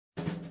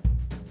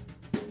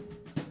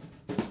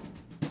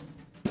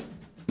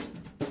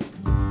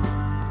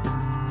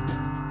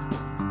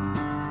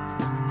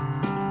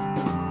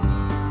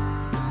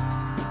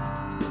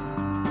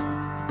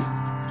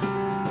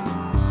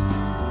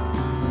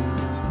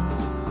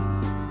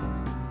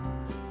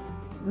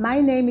My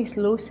name is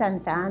Luz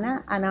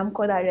Santana, and I'm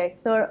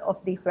co-director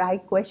of the Right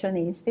Question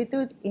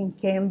Institute in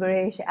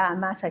Cambridge,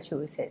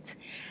 Massachusetts.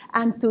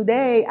 And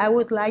today, I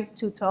would like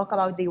to talk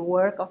about the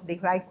work of the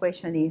Right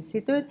Question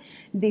Institute,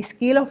 the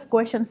skill of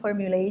question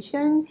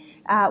formulation,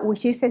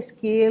 which is a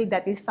skill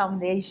that is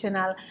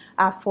foundational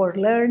for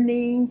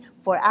learning,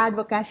 for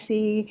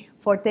advocacy,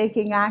 for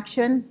taking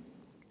action,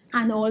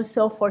 and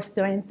also for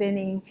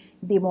strengthening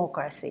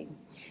democracy.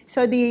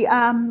 So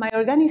my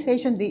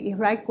organization, the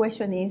Right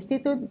Question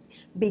Institute,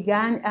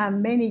 began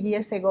many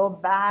years ago,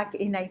 back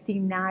in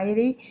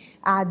 1990.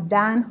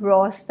 Dan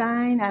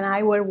Rothstein and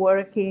I were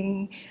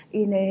working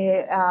in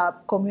a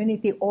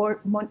community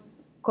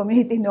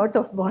north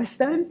of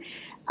Boston,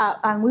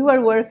 and we were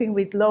working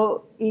with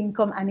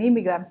low-income and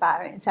immigrant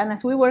parents. And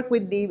as we worked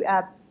with the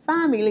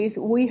families,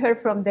 we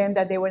heard from them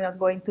that they were not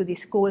going to the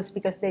schools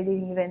because they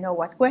didn't even know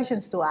what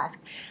questions to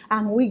ask.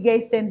 And we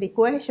gave them the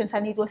questions,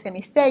 and it was a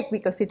mistake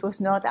because it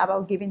was not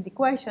about giving the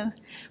questions,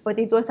 but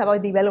it was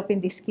about developing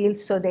the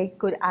skills so they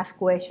could ask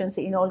questions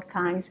in all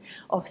kinds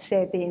of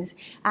settings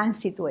and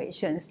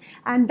situations.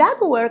 And that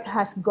work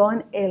has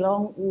gone a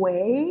long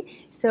way.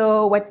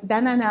 So what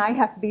Dan and I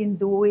have been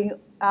doing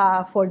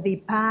for the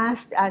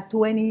past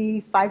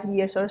 25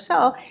 years or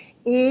so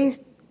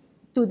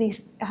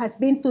has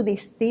been to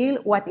distill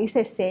what is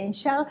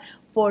essential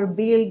for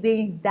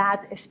building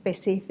that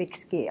specific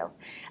skill.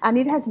 And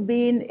it has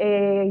been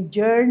a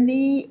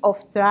journey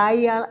of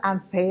trial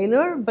and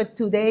failure, but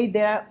today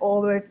there are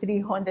over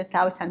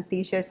 300,000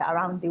 teachers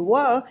around the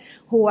world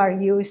who are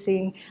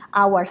using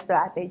our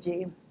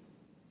strategy.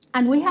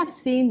 And we have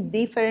seen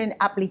different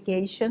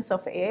applications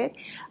of it.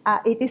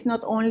 It is not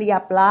only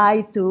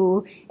applied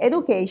to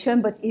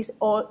education, but it's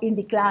all in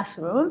the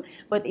classroom,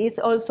 but it's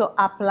also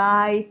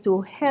applied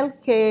to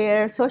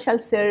healthcare, social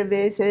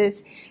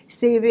services,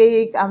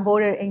 civic and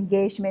voter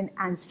engagement,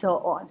 and so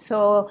on.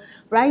 So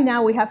right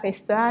now we have a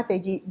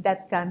strategy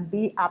that can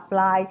be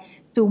applied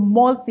to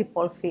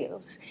multiple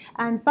fields.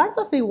 And part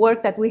of the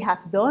work that we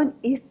have done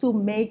is to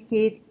make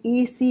it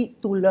easy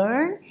to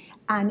learn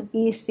and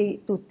easy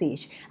to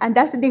teach. And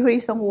that's the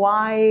reason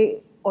why,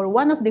 or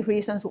one of the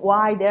reasons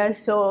why there are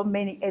so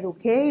many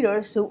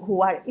educators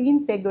who are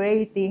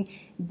integrating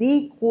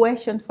the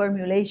question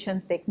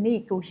formulation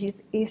technique, which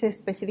is a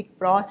specific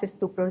process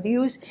to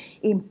produce,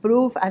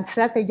 improve, and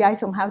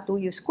strategize on how to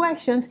use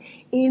questions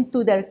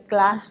into their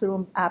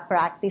classroom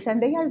practice.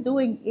 And they are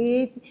doing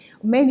it,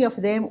 many of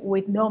them,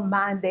 with no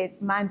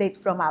mandate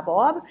from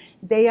above.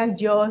 They are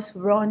just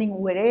running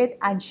with it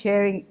and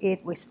sharing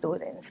it with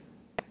students.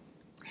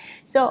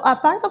 So a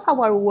part of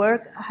our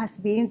work has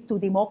been to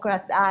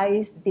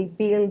democratize the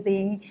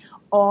building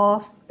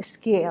of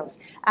skills,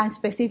 and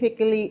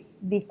specifically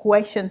the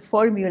question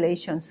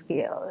formulation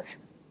skills.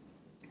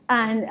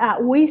 And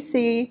we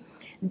see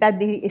that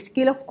the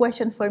skill of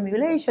question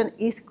formulation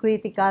is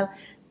critical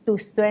to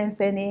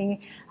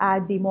strengthening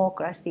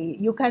democracy.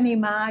 You can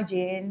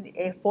imagine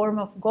a form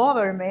of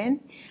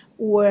government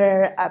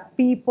where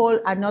people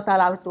are not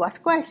allowed to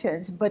ask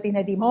questions, but in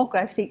a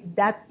democracy,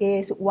 that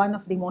is one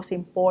of the most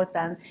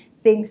important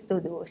things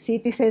to do.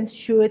 Citizens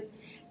should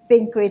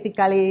think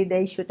critically,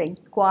 they should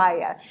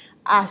inquire,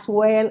 as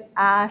well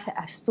as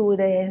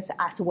students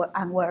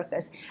and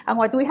workers. And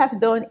what we have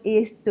done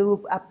is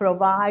to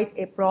provide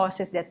a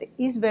process that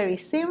is very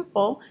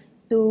simple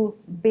to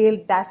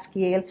build that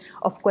skill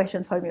of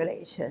question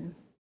formulation.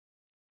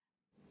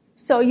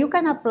 So you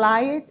can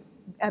apply it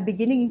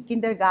beginning in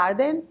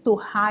kindergarten to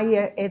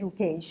higher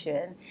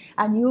education.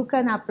 And you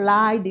can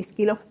apply the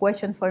skill of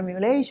question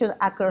formulation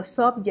across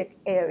subject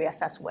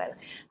areas as well.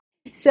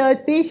 So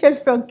teachers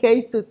from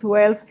K to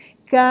 12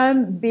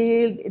 can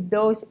build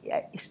those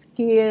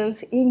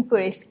skills,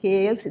 inquiry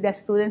skills that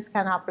students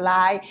can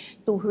apply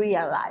to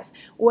real life.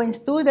 When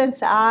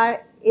students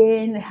are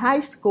in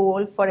high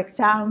school, for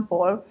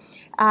example,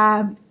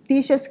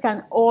 teachers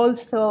can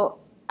also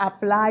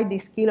apply the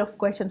skill of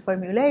question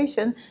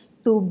formulation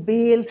to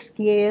build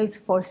skills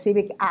for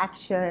civic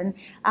action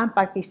and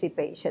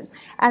participation.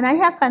 And I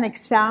have an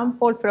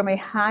example from a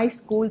high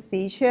school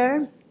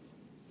teacher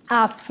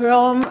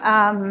from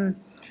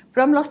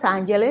Los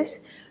Angeles,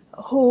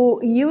 who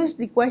used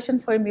the question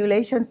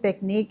formulation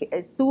technique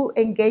to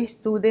engage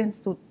students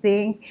to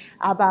think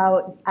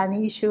about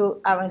an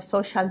issue around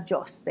social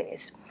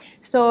justice.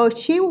 So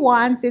she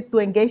wanted to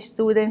engage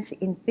students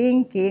in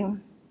thinking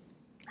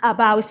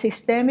about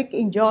systemic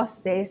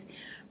injustice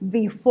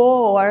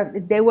before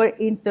they were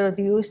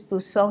introduced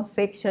to some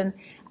fiction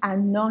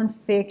and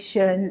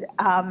non-fiction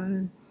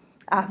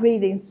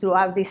reading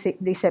throughout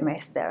the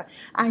semester.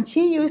 And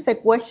she used a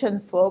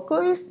question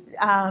focus.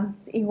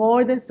 In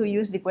order to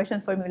use the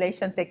question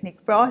formulation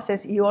technique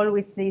process, you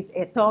always need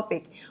a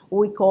topic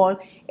we call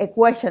a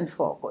question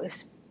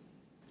focus.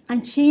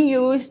 And she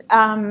used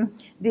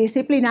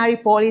disciplinary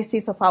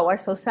policies of our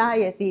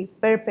society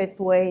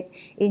perpetuate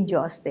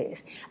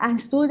injustice. And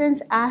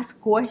students ask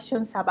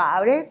questions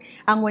about it.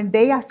 And when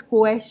they ask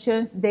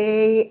questions,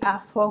 they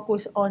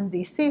focus on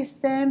the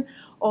system,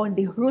 on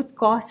the root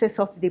causes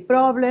of the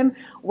problem,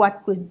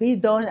 what could be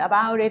done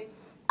about it,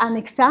 An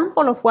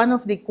example of one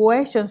of the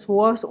questions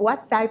was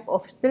what type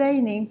of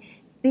training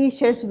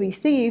teachers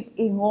receive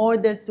in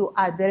order to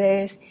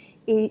address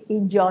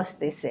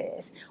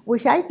injustices,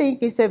 which I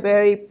think is a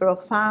very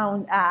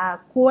profound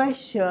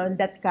question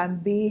that can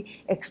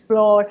be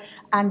explored,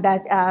 and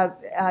that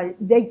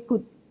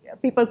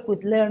people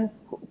could learn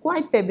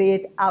quite a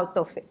bit out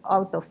of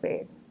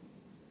it.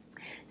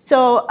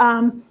 So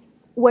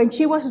when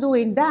she was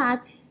doing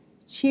that,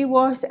 she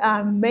was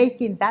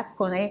making that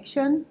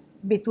connection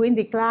between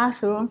the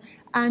classroom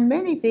and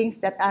many things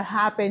that are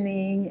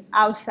happening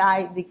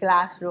outside the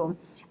classroom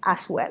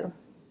as well.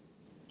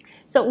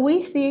 So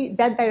we see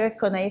that direct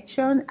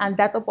connection and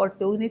that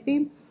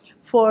opportunity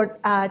for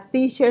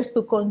teachers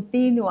to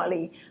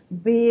continually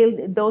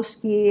build those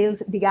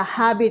skills, the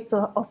habits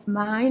of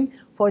mind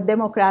for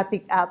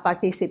democratic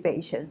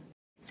participation.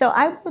 So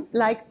I would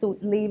like to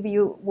leave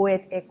you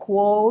with a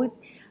quote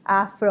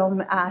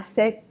from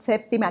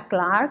Septima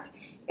Clark,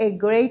 a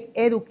great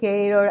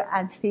educator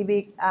and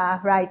civic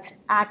rights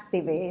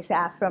activist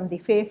from the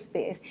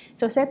 50s.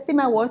 So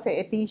Septima was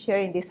a teacher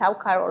in the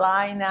South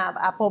Carolina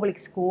public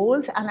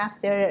schools, and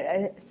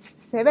after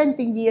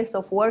 17 years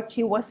of work,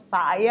 she was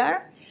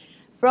fired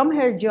from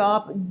her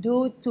job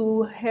due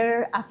to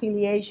her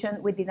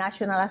affiliation with the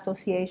National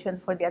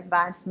Association for the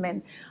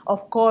Advancement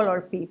of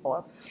Colored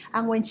People.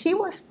 And when she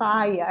was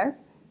fired,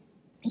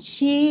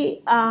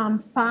 she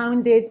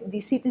founded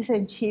the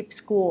citizenship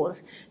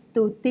schools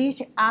to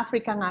teach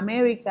African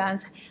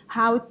Americans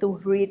how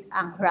to read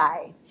and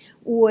write,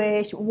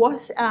 which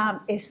was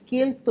a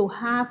skill to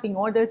have in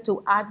order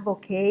to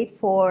advocate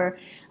for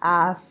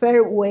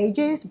fair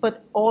wages,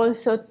 but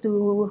also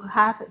to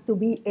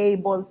be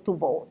able to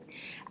vote.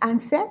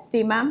 And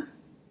Septima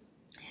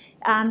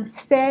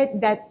said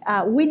that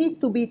we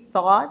need to be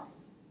taught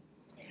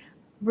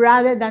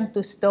rather than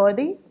to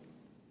study.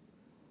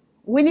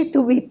 We need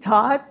to be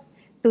taught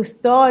to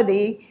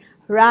study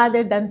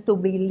rather than to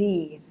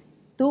believe,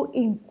 to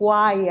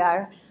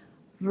inquire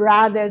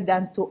rather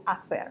than to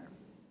affirm.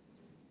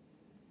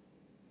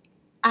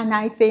 And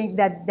I think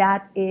that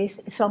that is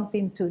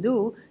something to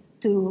do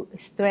to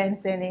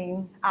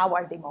strengthening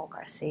our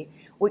democracy.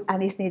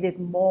 And it's needed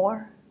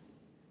more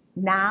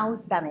now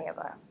than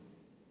ever.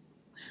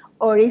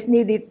 Or is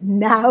needed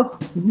now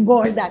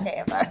more than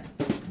ever.